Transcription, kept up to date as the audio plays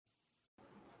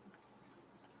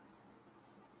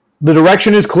The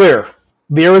direction is clear.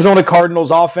 The Arizona Cardinals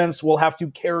offense will have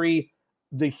to carry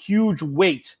the huge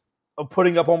weight of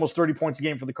putting up almost 30 points a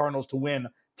game for the Cardinals to win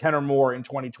 10 or more in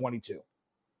 2022.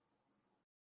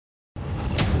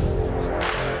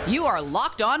 You are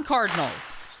Locked On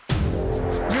Cardinals,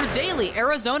 your daily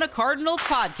Arizona Cardinals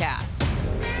podcast.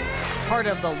 Part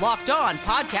of the Locked On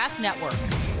Podcast Network,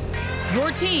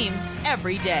 your team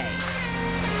every day.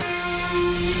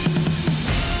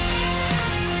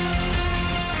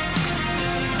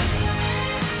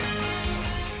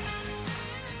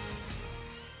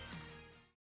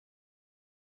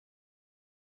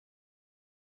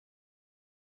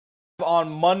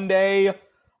 On Monday,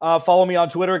 follow me on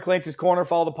Twitter at Clancy's Corner.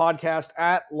 Follow the podcast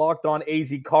at Locked On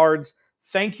AZ Cards.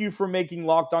 Thank you for making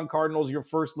Locked On Cardinals your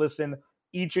first listen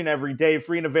each and every day.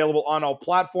 Free and available on all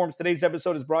platforms. Today's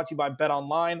episode is brought to you by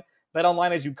BetOnline.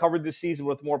 BetOnline has you covered this season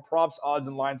with more props, odds,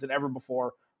 and lines than ever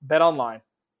before. BetOnline,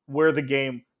 where the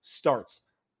game starts.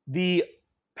 The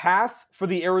path for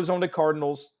the Arizona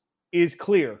Cardinals is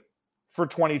clear for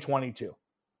 2022.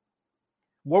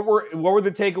 What were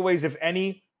the takeaways, if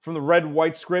any, from the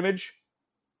red-white scrimmage?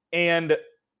 And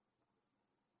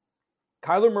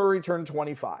Kyler Murray turned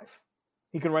 25.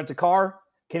 He can rent a car.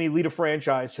 Can he lead a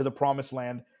franchise to the promised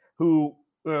land,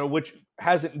 which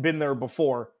hasn't been there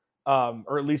before,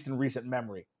 or at least in recent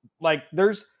memory? Like,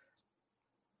 there's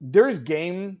a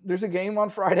game on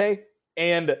Friday,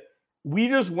 and we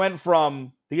just went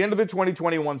from the end of the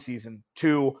 2021 season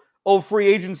to, free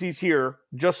agency's here,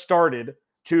 just started,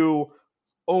 to,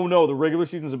 oh no, the regular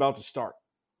season's about to start.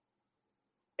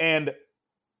 And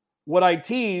what I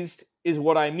teased is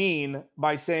what I mean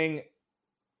by saying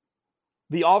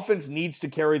the offense needs to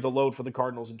carry the load for the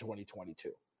Cardinals in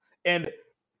 2022. And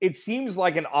it seems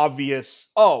like an obvious,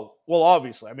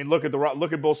 obviously. I mean, look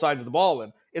at both sides of the ball,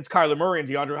 and it's Kyler Murray and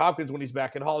DeAndre Hopkins when he's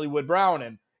back at Hollywood Brown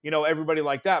and, everybody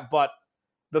like that. But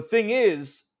the thing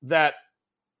is that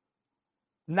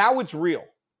now it's real.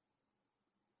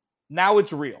 Now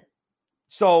it's real.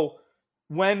 So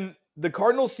when the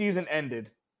Cardinals season ended,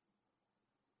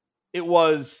 it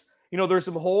was, there's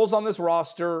some holes on this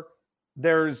roster.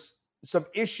 There's some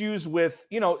issues with,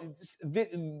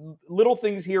 little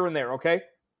things here and there, okay?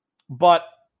 But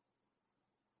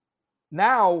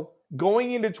now,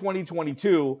 going into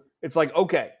 2022, it's like,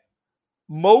 okay,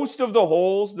 most of the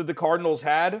holes that the Cardinals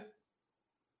had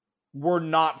were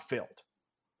not filled.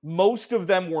 Most of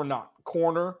them were not.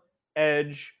 Corner,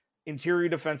 edge, interior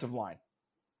defensive line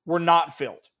were not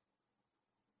filled.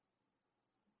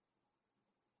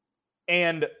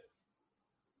 And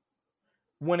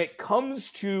when it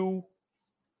comes to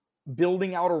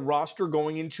building out a roster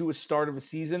going into a start of a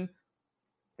season,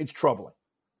 it's troubling.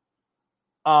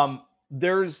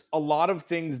 There's a lot of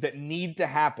things that need to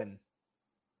happen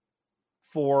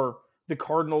for the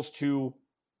Cardinals to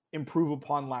improve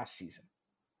upon last season.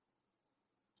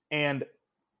 And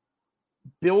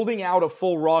building out a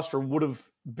full roster would have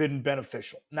been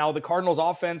beneficial. Now, the Cardinals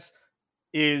offense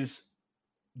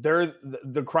they're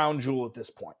the crown jewel at this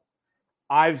point.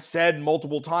 I've said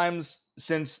multiple times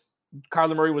since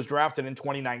Kyler Murray was drafted in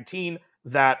 2019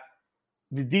 that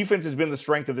the defense has been the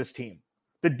strength of this team.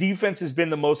 The defense has been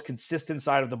the most consistent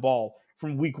side of the ball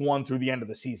from week 1 through the end of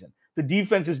the season. The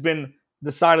defense has been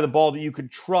the side of the ball that you could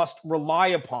trust, rely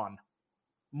upon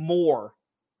more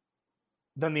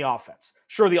than the offense.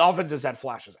 Sure, the offense has had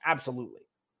flashes. Absolutely.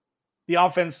 The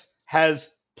offense has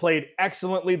played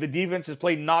excellently. The defense has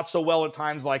played not so well at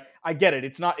times. Like, I get it.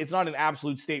 It's not an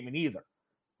absolute statement either.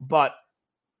 But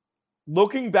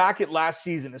looking back at last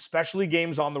season, especially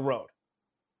games on the road,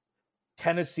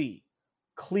 Tennessee,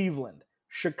 Cleveland,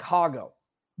 Chicago,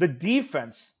 the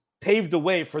defense paved the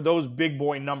way for those big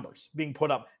boy numbers being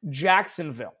put up.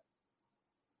 Jacksonville,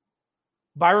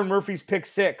 Byron Murphy's pick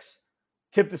 6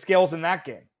 tipped the scales in that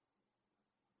game.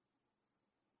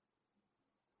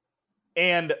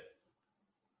 And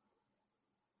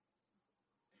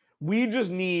we just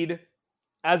need,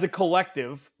 as a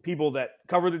collective, people that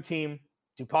cover the team,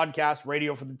 do podcasts,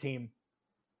 radio for the team,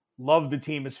 love the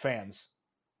team as fans.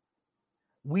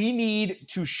 We need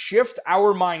to shift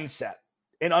our mindset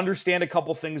and understand a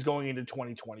couple things going into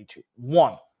 2022.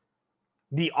 One,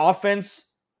 the offense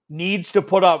needs to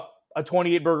put up a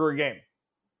 28-burger a game.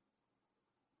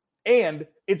 And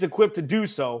it's equipped to do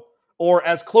so, or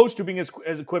as close to being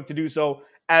as equipped to do so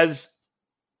as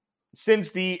since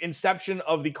the inception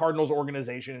of the Cardinals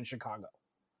organization in Chicago.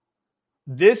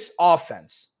 This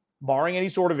offense, barring any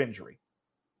sort of injury,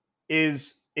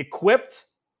 is equipped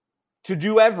to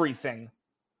do everything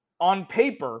on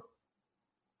paper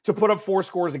to put up 4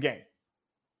 scores a game.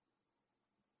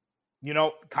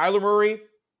 Kyler Murray,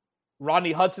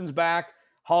 Rodney Hudson's back,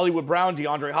 Hollywood Brown,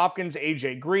 DeAndre Hopkins,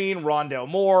 AJ Green, Rondale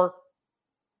Moore.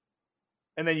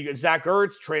 And then you get Zach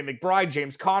Ertz, Trey McBride,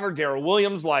 James Conner, Darrell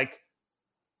Williams. Like,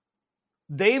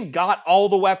 they've got all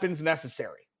the weapons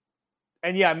necessary.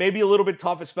 And yeah, maybe a little bit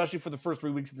tough, especially for the first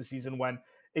 3 weeks of the season when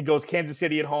it goes Kansas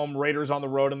City at home, Raiders on the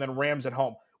road, and then Rams at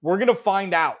home. We're going to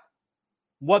find out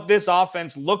what this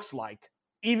offense looks like,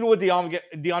 even with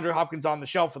DeAndre Hopkins on the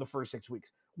shelf for the first 6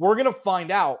 weeks. We're going to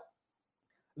find out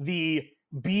the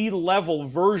B-level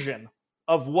version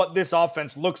of what this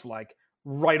offense looks like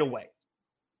right away.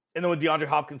 And then when DeAndre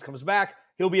Hopkins comes back,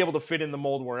 he'll be able to fit in the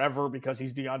mold wherever because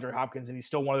he's DeAndre Hopkins and he's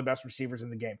still one of the best receivers in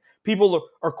the game. People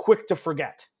are quick to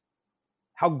forget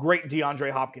how great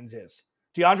DeAndre Hopkins is.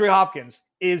 DeAndre Hopkins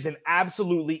is an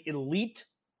absolutely elite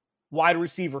wide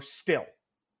receiver still.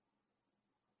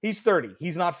 He's 30.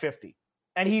 He's not 50.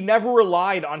 And he never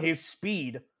relied on his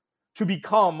speed to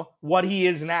become what he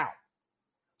is now.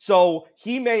 So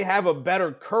he may have a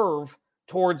better curve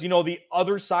towards, the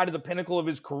other side of the pinnacle of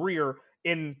his career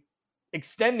in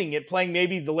extending it, playing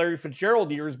maybe the Larry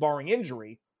Fitzgerald years, barring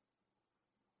injury,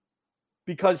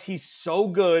 because he's so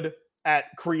good at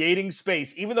creating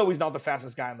space. Even though he's not the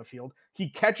fastest guy on the field, he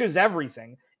catches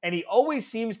everything, and he always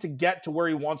seems to get to where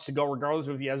he wants to go, regardless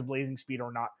of if he has blazing speed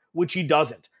or not, which he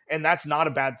doesn't, and that's not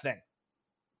a bad thing.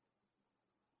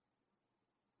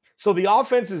 So the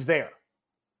offense is there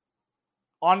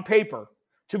on paper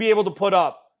to be able to put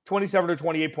up 27 or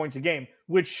 28 points a game,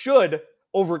 which should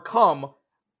overcome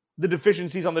the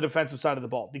deficiencies on the defensive side of the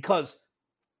ball, because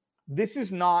this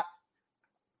is not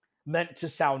meant to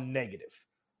sound negative.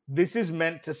 This is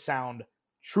meant to sound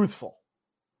truthful.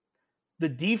 The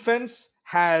defense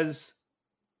has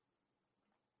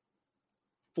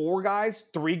 3 guys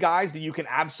that you can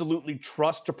absolutely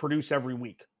trust to produce every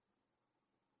week.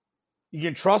 You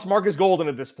can trust Marcus Golden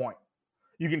at this point.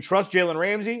 You can trust Jalen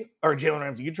Ramsey.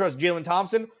 You can trust Jalen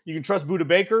Thompson. You can trust Budda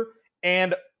Baker.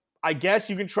 And I guess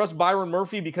you can trust Byron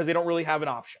Murphy because they don't really have an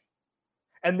option.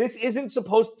 And this isn't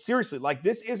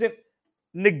this isn't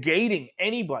negating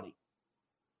anybody.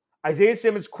 Isaiah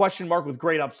Simmons, question mark with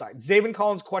great upside. Zaven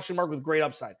Collins, question mark with great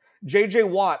upside. J.J.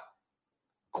 Watt,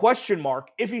 question mark.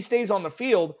 If he stays on the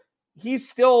field, he's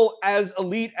still as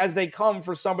elite as they come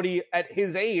for somebody at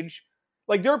his age.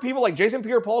 Like, there are people like Jason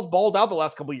Pierre-Paul's balled out the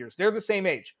last couple of years. They're the same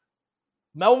age.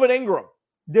 Melvin Ingram,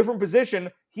 different position.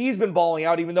 He's been balling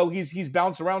out, even though he's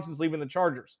bounced around since leaving the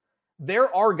Chargers.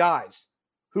 There are guys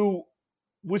who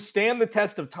withstand the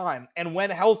test of time and, when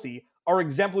healthy, are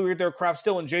exemplary at their craft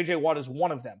still, and J.J. Watt is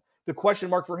one of them. The question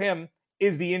mark for him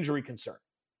is the injury concern.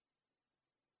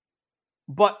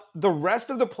 But the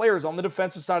rest of the players on the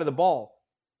defensive side of the ball,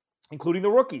 including the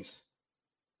rookies,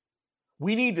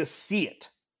 we need to see it.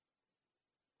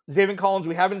 Zaven Collins,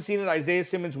 we haven't seen it. Isaiah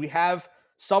Simmons, we have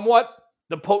somewhat.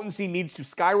 The potency needs to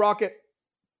skyrocket.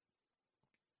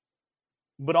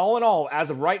 But all in all,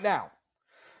 as of right now,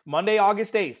 Monday,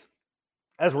 August 8th,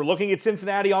 as we're looking at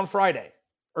Cincinnati on Friday,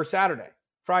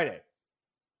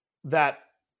 that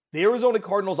the Arizona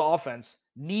Cardinals offense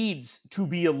needs to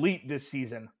be elite this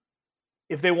season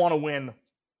if they want to win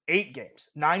 8 games,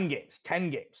 9 games,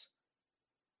 10 games.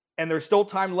 And there's still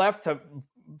time left to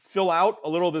fill out a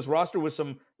little of this roster with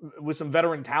some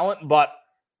veteran talent, but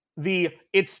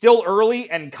it's still early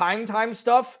and kind time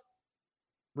stuff,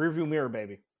 rearview mirror,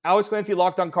 baby. Alex Clancy,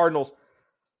 Locked On Cardinals.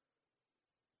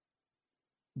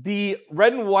 The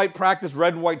red and white practice,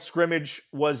 red and white scrimmage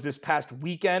was this past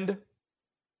weekend.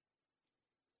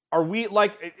 Are we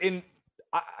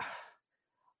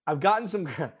I've gotten some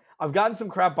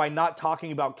crap by not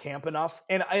talking about camp enough,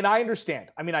 and I understand.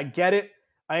 I mean, I get it.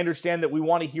 I understand that we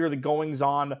want to hear the goings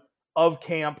on of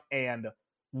camp and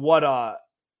what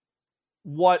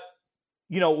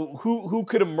who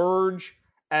could emerge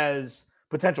as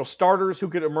potential starters, who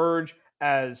could emerge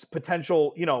as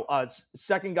potential,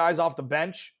 second guys off the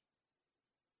bench.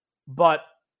 But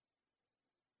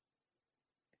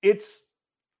it's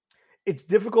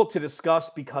difficult to discuss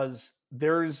because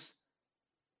there's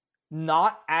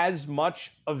not as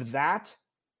much of that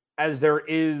as there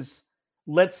is,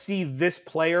 let's see this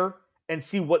player and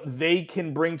see what they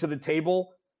can bring to the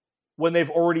table when they've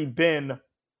already been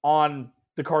on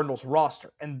the Cardinals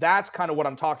roster. And that's kind of what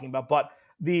I'm talking about. But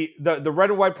the red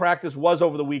and white practice was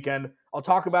over the weekend. I'll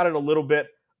talk about it a little bit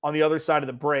on the other side of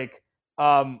the break.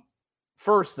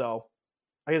 First, though,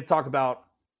 I got to talk about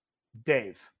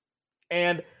Dave.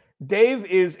 And Dave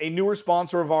is a newer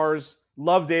sponsor of ours.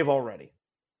 Love Dave already.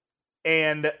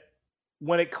 And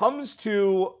when it comes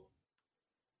to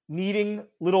needing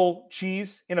little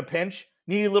cheese in a pinch,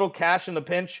 needing little cash in the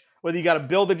pinch, whether you got a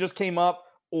bill that just came up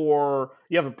or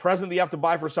you have a present that you have to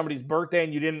buy for somebody's birthday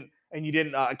and you didn't and you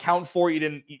didn't account for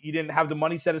it, you didn't have the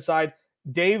money set aside,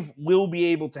 Dave will be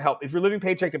able to help. If you're living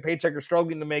paycheck to paycheck or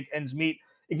struggling to make ends meet,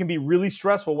 it can be really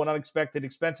stressful when unexpected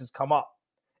expenses come up.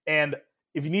 And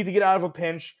if you need to get out of a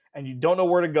pinch and you don't know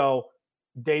where to go,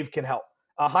 Dave can help.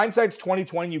 Hindsight's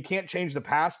 2020. You can't change the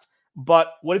past,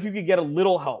 but what if you could get a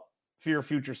little help for your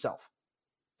future self?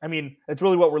 I mean, that's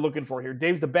really what we're looking for here.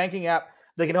 Dave's the banking app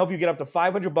that can help you get up to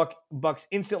 $500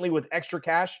 instantly with extra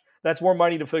cash. That's more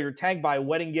money to fill your tank, buy a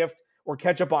wedding gift, or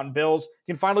catch up on bills.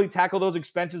 You can finally tackle those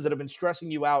expenses that have been stressing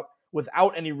you out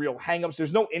without any real hangups.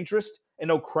 There's no interest and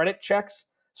no credit checks.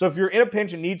 So if you're in a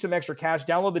pinch and need some extra cash,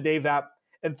 download the Dave app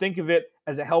and think of it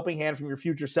as a helping hand from your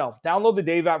future self. Download the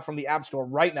Dave app from the App Store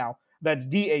right now. That's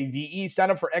DAVE.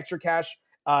 Sign up for extra cash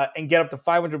and get up to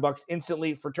 $500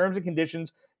 instantly. For terms and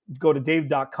conditions, go to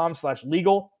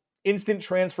dave.com/legal. Instant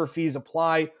transfer fees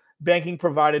apply. Banking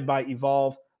provided by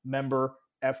Evolve, member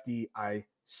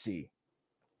FDIC.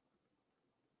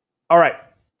 All right.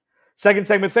 Second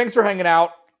segment. Thanks for hanging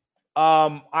out.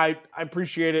 I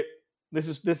appreciate it.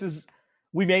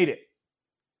 We made it.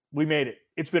 We made it.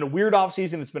 It's been a weird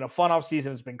offseason. It's been a fun offseason.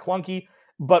 It's been clunky.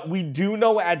 But we do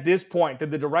know at this point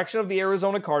that the direction of the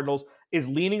Arizona Cardinals is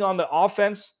leaning on the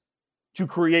offense to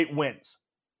create wins.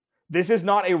 This is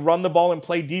not a run the ball and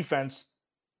play defense,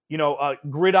 a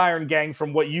gridiron gang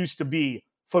from what used to be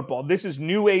football. This is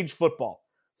new age football.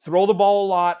 Throw the ball a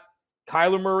lot.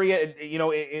 Kyler Murray,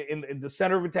 in the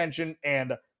center of attention,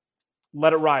 and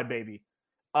let it ride, baby.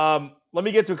 Let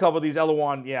me get to a couple of these.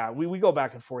 Elowan, yeah, we go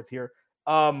back and forth here.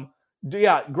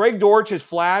 Greg Dortch has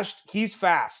flashed. He's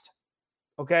fast.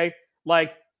 Okay?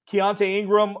 Like Keontae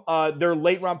Ingram, their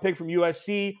late round pick from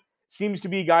USC, seems to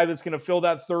be a guy that's going to fill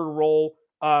that third role.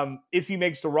 If he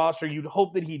makes the roster, you'd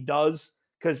hope that he does,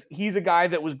 because he's a guy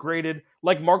that was graded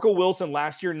like Marco Wilson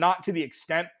last year, not to the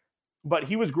extent, but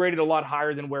he was graded a lot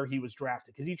higher than where he was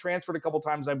drafted, because he transferred a couple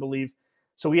times, I believe.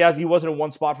 So he wasn't in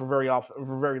one spot for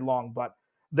very long. But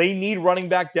they need running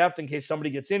back depth in case somebody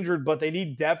gets injured, but they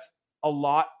need depth a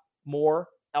lot more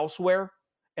elsewhere.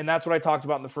 And that's what I talked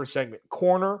about in the first segment.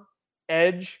 Corner,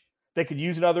 edge, they could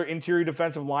use another interior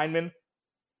defensive lineman.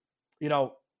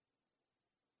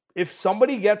 If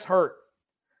somebody gets hurt,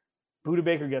 Budda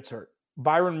Baker gets hurt,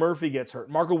 Byron Murphy gets hurt,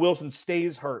 Marco Wilson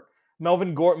stays hurt,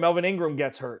 Melvin Ingram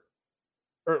gets hurt.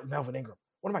 Or Melvin Ingram.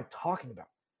 What am I talking about?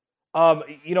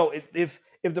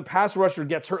 If the pass rusher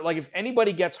gets hurt, like if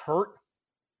anybody gets hurt,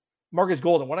 Marcus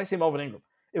Golden. When I say Melvin Ingram,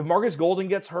 if Marcus Golden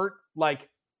gets hurt, like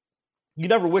you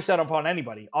never wish that upon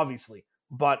anybody, obviously,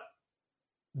 but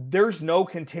there's no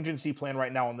contingency plan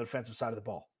right now on the defensive side of the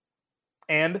ball.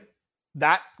 And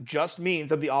that just means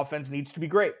that the offense needs to be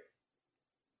great.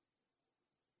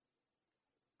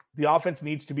 The offense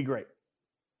needs to be great.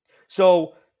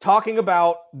 So talking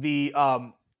about the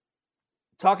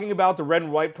red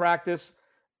and white practice,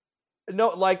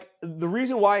 the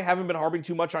reason why I haven't been harping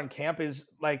too much on camp is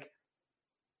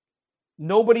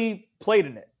nobody played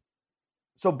in it.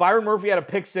 So Byron Murphy had a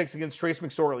pick six against Trace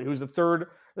McSorley, who's the third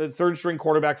string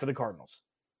quarterback for the Cardinals.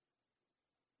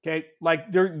 Okay,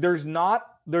 there's not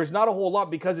a whole lot,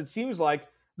 because it seems like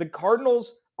the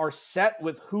Cardinals are set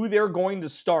with who they're going to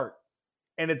start,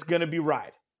 and it's going to be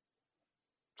ride.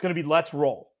 It's going to be let's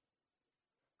roll.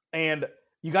 And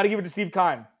you got to give it to Steve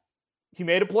Keim. He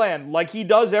made a plan like he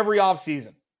does every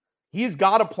offseason. He's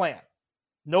got a plan.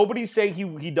 Nobody say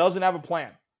he doesn't have a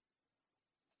plan.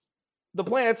 The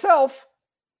plan itself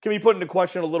can be put into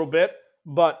question a little bit,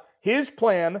 but his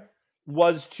plan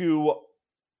was to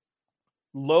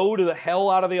load the hell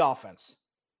out of the offense.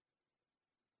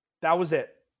 That was it.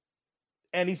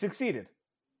 And he succeeded.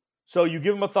 So you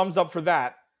give him a thumbs up for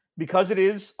that, because it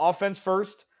is offense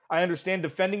first. I understand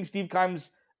defending Steve Keim's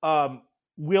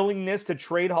willingness to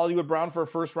trade Hollywood Brown for a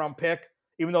first-round pick,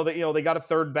 even though they got a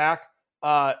third back.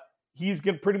 He's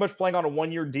pretty much playing on a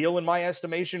one-year deal in my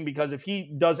estimation, because if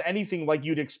he does anything like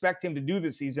you'd expect him to do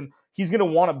this season, he's going to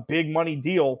want a big money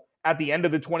deal at the end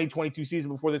of the 2022 season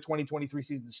before the 2023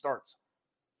 season starts.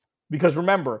 Because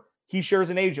remember, he shares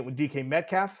an agent with DK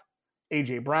Metcalf,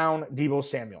 A.J. Brown, Deebo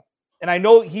Samuel. And I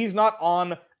know he's not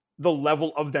on the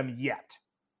level of them yet.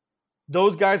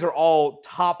 Those guys are all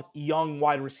top young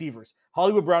wide receivers.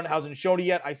 Hollywood Brown hasn't shown it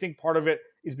yet. I think part of it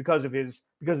is because of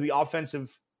the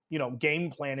offensive game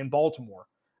plan in Baltimore.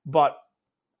 But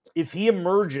if he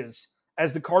emerges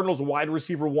as the Cardinals wide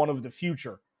receiver one of the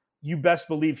future, you best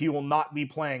believe he will not be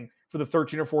playing for the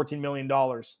 $13 or $14 million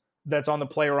that's on the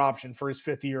player option for his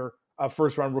fifth year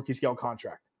first round rookie scale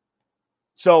contract.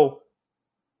 So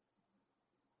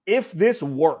if this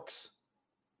works,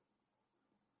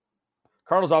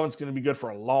 Cardinals offense is going to be good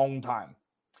for a long time.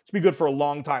 It's be good for a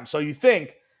long time. So you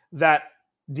think that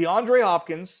DeAndre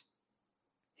Hopkins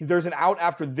There's an out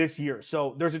after this year.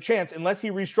 So there's a chance, unless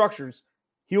he restructures,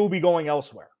 he will be going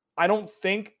elsewhere. I don't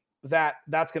think that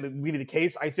that's going to be the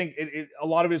case. I think a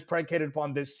lot of it is predicated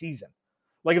upon this season.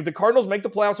 Like, if the Cardinals make the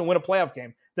playoffs and win a playoff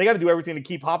game, they got to do everything to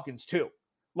keep Hopkins too.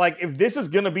 Like, if this is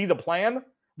going to be the plan,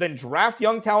 then draft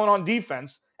young talent on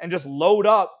defense and just load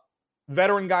up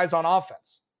veteran guys on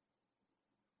offense.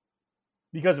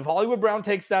 Because if Hollywood Brown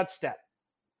takes that step,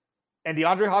 and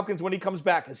DeAndre Hopkins, when he comes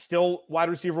back, is still wide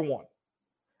receiver 1,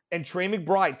 and Trey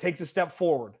McBride takes a step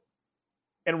forward,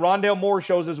 and Rondale Moore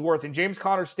shows his worth, and James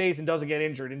Conner stays and doesn't get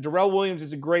injured, and Darrell Williams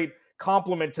is a great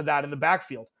complement to that in the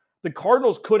backfield, the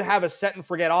Cardinals could have a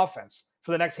set-and-forget offense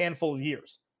for the next handful of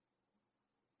years,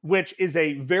 which is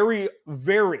a very,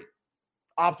 very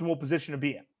optimal position to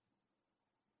be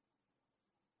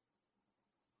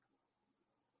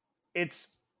in.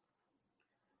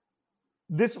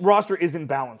 This roster isn't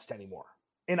balanced anymore,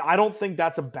 and I don't think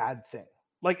that's a bad thing.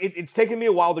 Like, it's taken me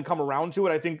a while to come around to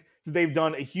it. I think they've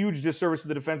done a huge disservice to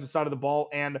the defensive side of the ball,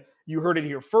 and you heard it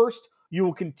here first. You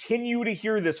will continue to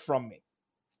hear this from me.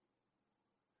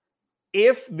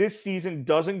 If this season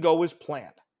doesn't go as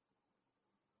planned,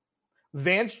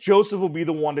 Vance Joseph will be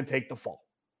the one to take the fall.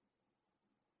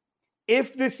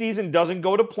 If this season doesn't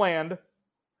go to plan,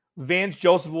 Vance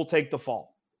Joseph will take the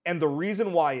fall. And the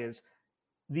reason why is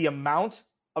the amount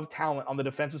of talent on the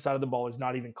defensive side of the ball is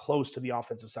not even close to the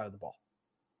offensive side of the ball.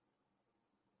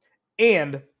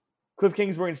 And Cliff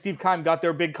Kingsbury and Steve Keim got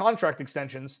their big contract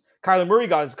extensions. Kyler Murray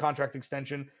got his contract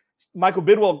extension. Michael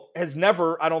Bidwell has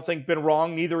never, I don't think, been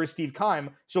wrong. Neither is Steve Keim.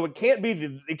 So it can't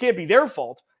be their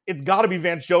fault. It's got to be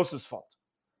Vance Joseph's fault.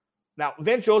 Now,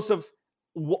 Vance Joseph,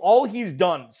 all he's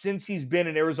done since he's been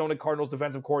an Arizona Cardinals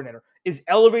defensive coordinator is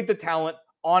elevate the talent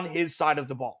on his side of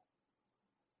the ball.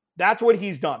 That's what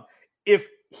he's done. If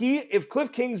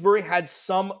Cliff Kingsbury had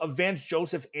some of Vance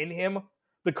Joseph in him,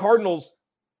 the Cardinals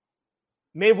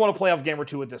may have won a playoff game or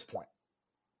two at this point.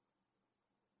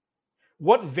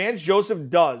 What Vance Joseph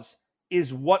does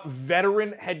is what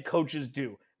veteran head coaches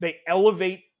do. They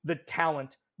elevate the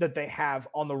talent that they have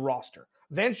on the roster.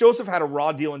 Vance Joseph had a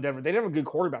raw deal in Denver. They didn't have a good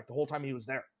quarterback the whole time he was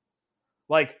there.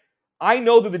 Like, I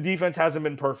know that the defense hasn't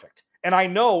been perfect. And I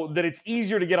know that it's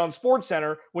easier to get on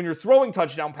SportsCenter when you're throwing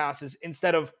touchdown passes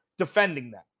instead of defending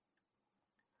them.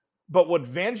 But what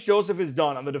Vance Joseph has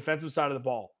done on the defensive side of the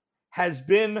ball has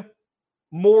been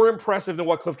more impressive than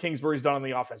what Cliff Kingsbury's done on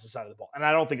the offensive side of the ball. And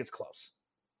I don't think it's close.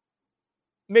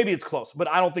 Maybe it's close, but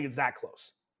I don't think it's that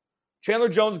close. Chandler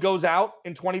Jones goes out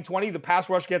in 2020. The pass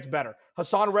rush gets better.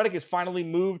 Hassan Reddick has finally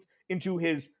moved into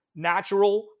his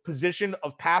natural position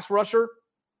of pass rusher.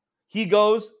 He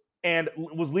goes and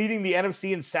was leading the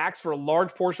NFC in sacks for a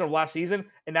large portion of last season,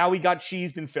 and now he got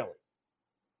cheesed in Philly.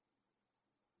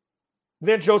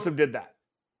 Vance Joseph did that.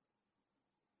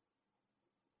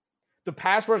 The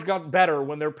pass rush got better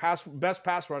when their best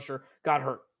pass rusher got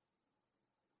hurt.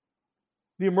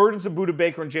 The emergence of Budda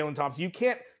Baker and Jalen Thompson, you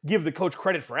can't give the coach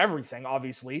credit for everything,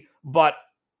 obviously, but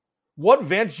what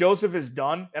Vance Joseph has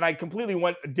done, and I completely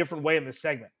went a different way in this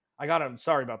segment. I'm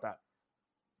sorry about that.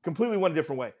 Completely went a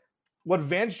different way. What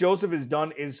Vance Joseph has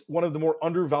done is one of the more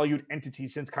undervalued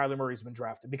entities since Kyler Murray's been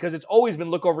drafted, because it's always been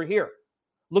look over here.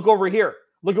 Look over here.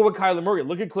 Look at what Kyler Murray,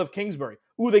 look at Cliff Kingsbury.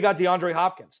 Ooh, they got DeAndre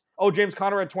Hopkins. Oh, James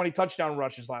Conner had 20 touchdown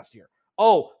rushes last year.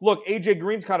 Oh, look, AJ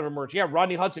Green's kind of emerged. Yeah,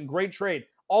 Rodney Hudson, great trade.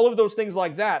 All of those things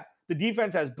like that. The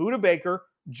defense has Budda Baker,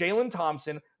 Jalen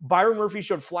Thompson. Byron Murphy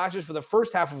showed flashes for the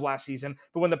first half of last season,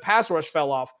 but when the pass rush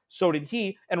fell off, so did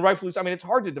he. And rightfully so. I mean, it's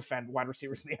hard to defend wide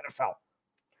receivers in the NFL.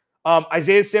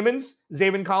 Isaiah Simmons,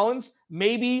 Zaven Collins,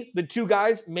 maybe the two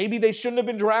guys, maybe they shouldn't have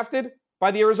been drafted by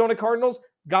the Arizona Cardinals.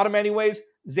 Got them anyways.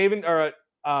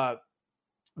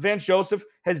 Vance Joseph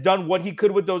has done what he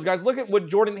could with those guys. Look at what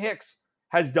Jordan Hicks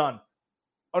has done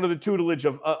under the tutelage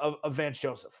of Vance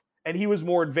Joseph. And he was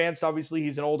more advanced. Obviously,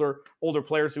 he's an older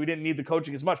player, so he didn't need the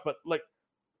coaching as much. But like,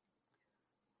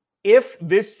 if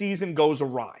this season goes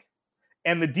awry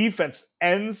and the defense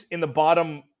ends in the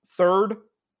bottom third,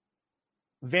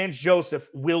 Vance Joseph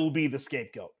will be the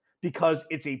scapegoat, because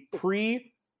it's a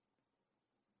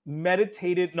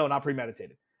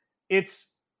it's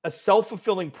a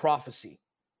self-fulfilling prophecy,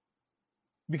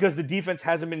 because the defense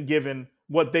hasn't been given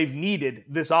what they've needed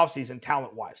this offseason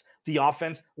talent-wise. The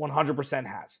offense 100%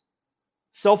 has.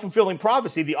 Self-fulfilling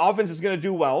prophecy, the offense is going to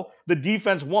do well, the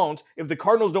defense won't. If the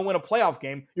Cardinals don't win a playoff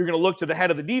game, you're going to look to the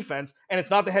head of the defense, and it's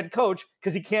not the head coach,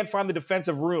 because he can't find the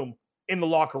defensive room in the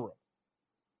locker room.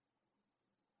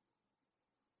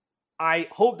 I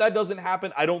hope that doesn't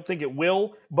happen. I don't think it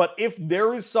will. But if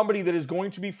there is somebody that is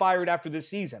going to be fired after this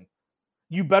season,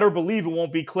 you better believe it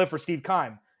won't be Cliff or Steve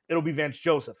Keim. It'll be Vance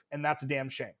Joseph, and that's a damn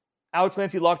shame. Alex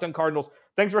Clancy, Locked On Cardinals.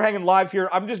 Thanks for hanging live here.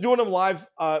 I'm just doing them live,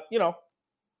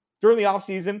 during the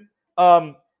offseason.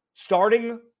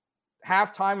 Starting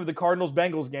halftime of the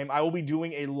Cardinals-Bengals game, I will be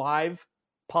doing a live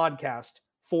podcast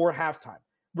for halftime.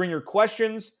 Bring your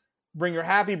questions, bring your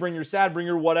happy, bring your sad, bring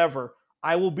your whatever.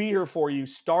 I will be here for you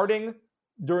starting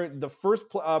during the first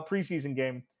preseason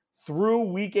game through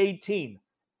week 18.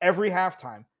 Every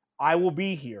halftime, I will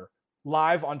be here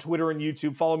live on Twitter and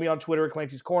YouTube. Follow me on Twitter at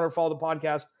Clancy's Corner. Follow the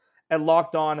podcast at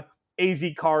Locked On AZ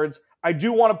Cards. I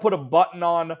do want to put a button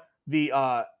on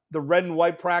the red and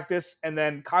white practice, and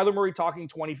then Kyler Murray turning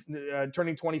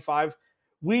 25.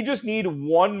 We just need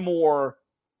one more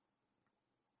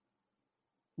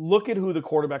look at who the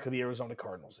quarterback of the Arizona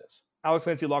Cardinals is. Alex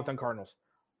Clancy, Locked On Cardinals.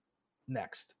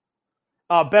 Next.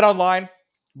 BetOnline.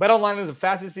 BetOnline is the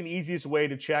fastest and easiest way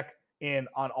to check in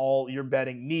on all your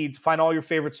betting needs. Find all your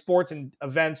favorite sports and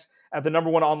events at the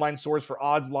 #1 online source for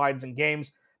odds, lines, and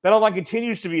games. BetOnline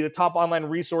continues to be the top online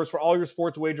resource for all your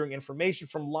sports wagering information,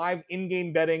 from live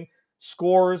in-game betting,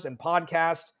 scores, and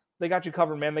podcasts. They got you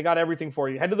covered, man. They got everything for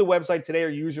you. Head to the website today or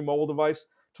use your mobile device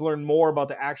to learn more about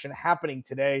the action happening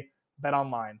today.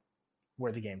 BetOnline,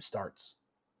 where the game starts.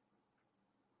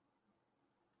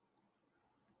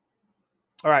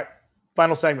 All right,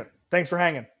 final segment. Thanks for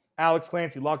hanging. Alex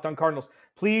Clancy, Locked On Cardinals.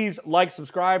 Please like,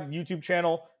 subscribe, YouTube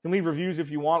channel. You can leave reviews if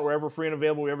you want, wherever free and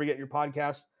available, wherever you get your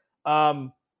podcast.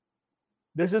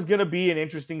 This is going to be an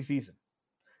interesting season.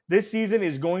 This season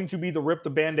is going to be the rip the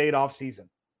Band-Aid off season.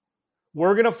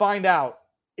 We're going to find out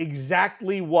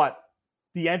exactly what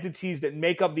the entities that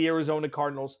make up the Arizona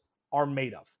Cardinals are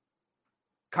made of.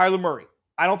 Kyler Murray,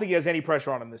 I don't think he has any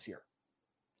pressure on him this year.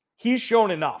 He's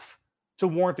shown enough to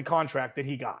warrant the contract that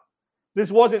he got.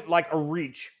 This wasn't like a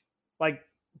reach. Like,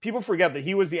 people forget that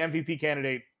he was the MVP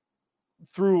candidate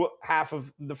through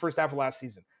the first half of last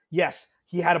season. Yes,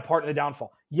 he had a part in the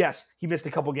downfall. Yes, he missed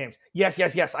a couple games. Yes,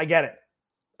 I get it.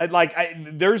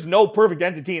 There's no perfect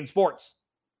entity in sports.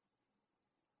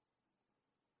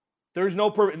 There's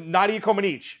no perfect, Nadia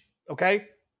Comaneci, okay?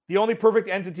 The only perfect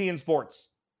entity in sports.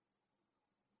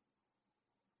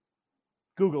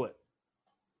 Google it.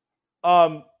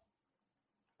 Kyler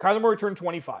Murray turned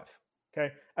 25.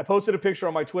 Okay. I posted a picture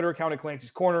on my Twitter account at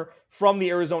Clancy's Corner from the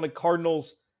Arizona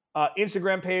Cardinals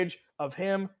Instagram page of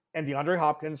him and DeAndre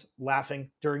Hopkins laughing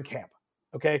during camp.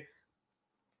 Okay.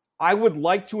 I would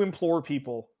like to implore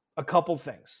people a couple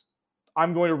things.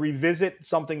 I'm going to revisit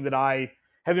something that I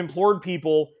have implored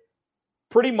people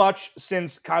pretty much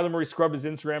since Kyler Murray scrubbed his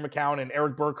Instagram account and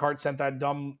Eric Burkhart sent that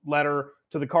dumb letter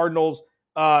to the Cardinals.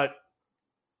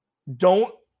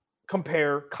 Don't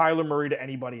compare Kyler Murray to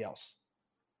anybody else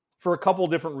for a couple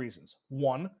different reasons.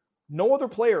 One, no other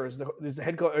player is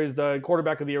the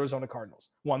quarterback of the Arizona Cardinals.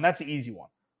 One, that's the easy one.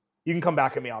 You can come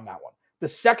back at me on that one. The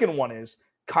second one is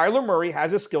Kyler Murray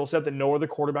has a skill set that no other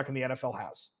quarterback in the NFL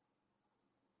has.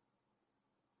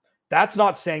 That's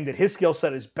not saying that his skill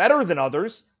set is better than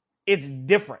others. It's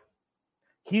different.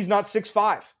 He's not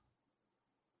 6'5".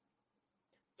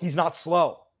 He's not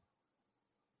slow.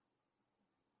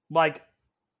 Like,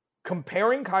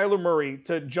 comparing Kyler Murray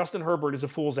to Justin Herbert is a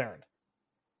fool's errand.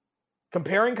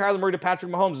 Comparing Kyler Murray to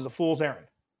Patrick Mahomes is a fool's errand.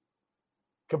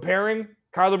 Comparing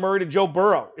Kyler Murray to Joe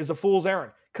Burrow is a fool's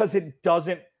errand because it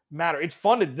doesn't matter. It's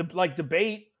fun to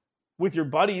debate with your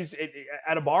buddies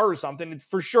at a bar or something. It's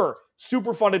for sure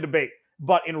super fun to debate.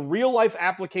 But in real life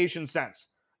application sense,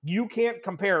 you can't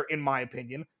compare, in my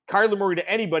opinion, Kyler Murray to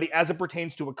anybody as it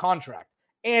pertains to a contract.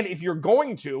 And if you're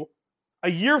going to, a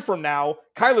year from now,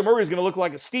 Kyler Murray is going to look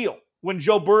like a steal when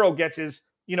Joe Burrow gets his,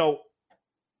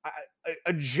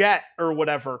 a jet or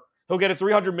whatever. He'll get a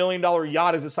 $300 million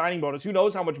yacht as a signing bonus. Who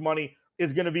knows how much money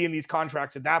is going to be in these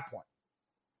contracts at that point.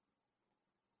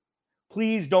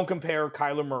 Please don't compare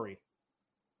Kyler Murray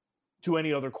to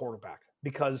any other quarterback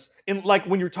because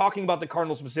when you're talking about the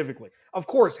Cardinals specifically, of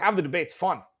course, have the debate. It's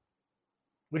fun.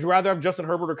 Would you rather have Justin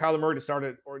Herbert or Kyler Murray to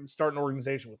start an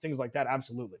organization with? Things like that?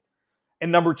 Absolutely.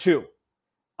 And number two,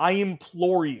 I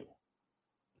implore you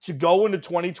to go into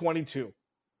 2022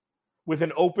 with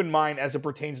an open mind as it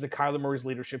pertains to Kyler Murray's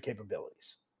leadership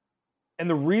capabilities. And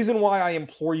the reason why I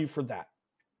implore you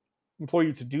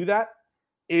to do that,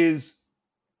 is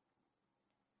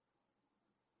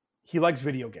he likes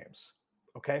video games,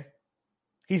 okay?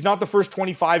 He's not the first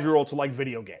 25-year-old to like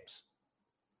video games.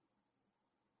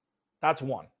 That's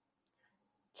one.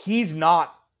 He's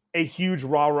not a huge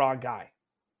rah-rah guy,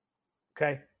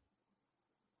 okay?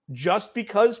 Just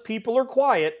because people are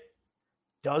quiet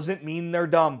doesn't mean they're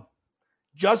dumb.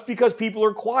 Just because people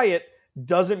are quiet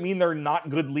doesn't mean they're not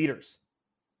good leaders.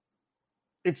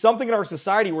 It's something in our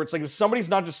society where it's like if somebody's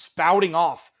not just spouting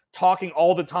off, talking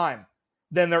all the time,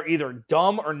 then they're either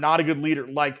dumb or not a good leader.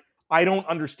 Like, I don't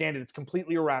understand it. It's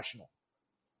completely irrational.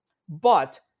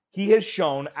 But he has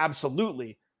shown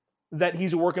absolutely that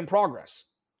he's a work in progress.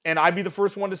 And I'd be the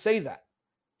first one to say that.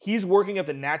 He's working at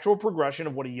the natural progression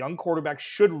of what a young quarterback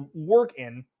should work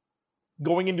in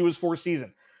going into his fourth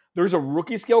season. There's a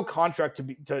rookie scale contract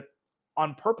to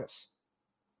on purpose.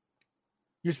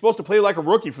 You're supposed to play like a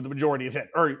rookie for the majority of it,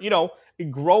 or,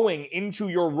 growing into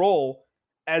your role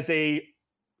as an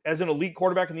elite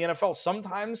quarterback in the NFL.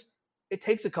 Sometimes it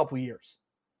takes a couple years.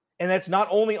 And that's not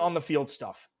only on the field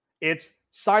stuff. It's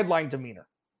sideline demeanor.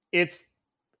 It's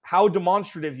how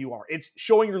demonstrative you are. It's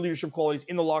showing your leadership qualities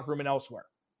in the locker room and elsewhere.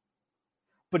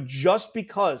 But just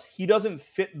because he doesn't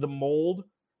fit the mold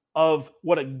of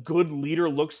what a good leader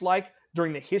looks like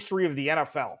during the history of the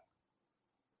NFL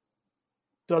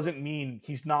doesn't mean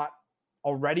he's not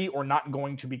already or not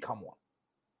going to become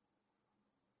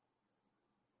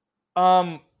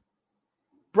one.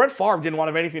 Brett Favre didn't want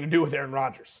to have anything to do with Aaron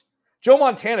Rodgers. Joe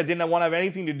Montana didn't want to have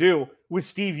anything to do with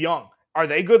Steve Young. Are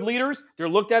they good leaders? They're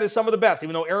looked at as some of the best,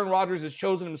 even though Aaron Rodgers has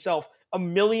chosen himself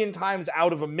 1,000,000 times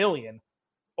out of 1,000,000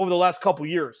 over the last couple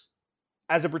years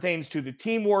as it pertains to the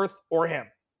team worth or him.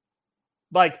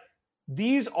 Like,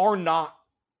 these are not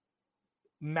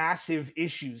massive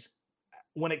issues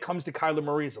when it comes to Kyler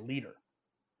Murray as a leader.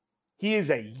 He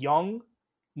is a young,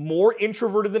 more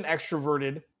introverted than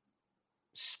extroverted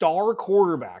star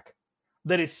quarterback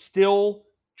that is still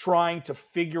trying to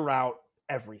figure out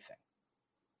everything,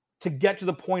 to get to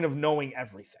the point of knowing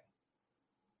everything.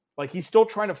 Like, he's still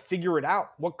trying to figure it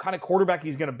out, what kind of quarterback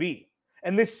he's going to be.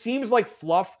 And this seems like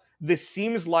fluff. This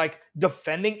seems like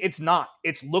defending. It's not.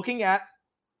 It's looking at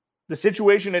the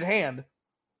situation at hand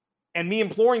and me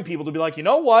imploring people to be like, you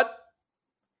know what?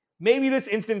 Maybe this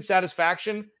instant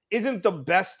satisfaction isn't the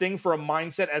best thing for a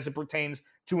mindset as it pertains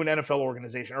to an NFL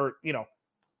organization, or,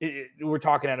 we're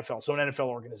talking NFL, so an NFL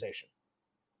organization.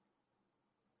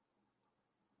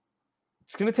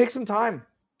 It's going to take some time.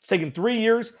 It's taken 3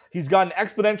 years. He's gotten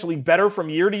exponentially better from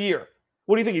year to year.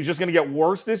 What do you think? He's just going to get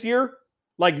worse this year?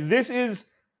 Like, this is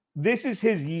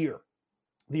his year.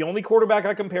 The only quarterback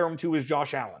I compare him to is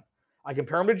Josh Allen. I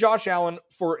compare him to Josh Allen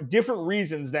for different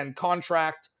reasons than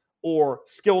contract or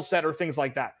skill set or things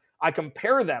like that. I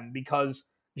compare them because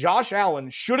Josh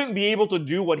Allen shouldn't be able to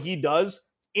do what he does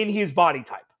in his body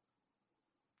type.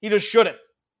 He just shouldn't.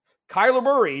 Kyler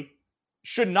Murray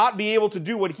should not be able to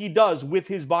do what he does with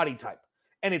his body type.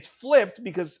 And it's flipped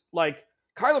because, like,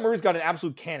 Kyler Murray's got an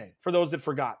absolute cannon, for those that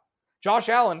forgot. Josh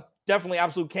Allen, definitely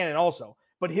absolute cannon also.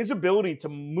 But his ability to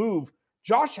move,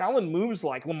 Josh Allen moves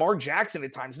like Lamar Jackson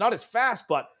at times. Not as fast,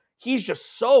 but he's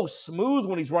just so smooth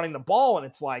when he's running the ball. And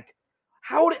it's like,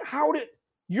 how did,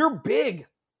 you're big.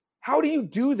 How do you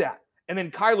do that? And then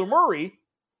Kyler Murray,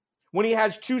 when he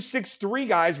has 2 6'3"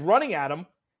 guys running at him,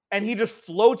 and he just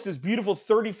floats this beautiful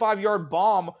 35-yard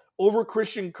bomb over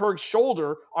Christian Kirk's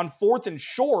shoulder on 4th and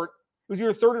short. It was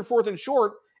either 3rd or 4th and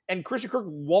short, and Christian Kirk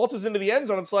waltzes into the end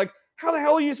zone. It's like, how the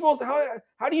hell are you supposed to,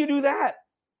 how do you do that?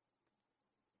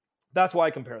 That's why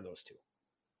I compare those two.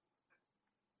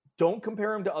 Don't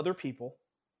compare him to other people,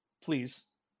 please.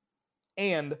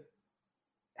 And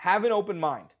have an open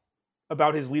mind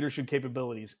about his leadership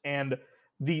capabilities and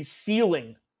the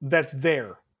ceiling that's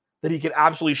there that he could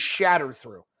absolutely shatter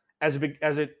through as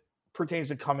it pertains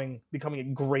to becoming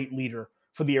a great leader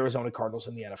for the Arizona Cardinals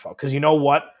in the NFL. Because you know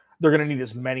what? They're going to need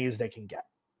as many as they can get.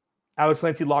 Alex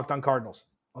Lancey, Locked on Cardinals.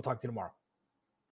 I'll talk to you tomorrow.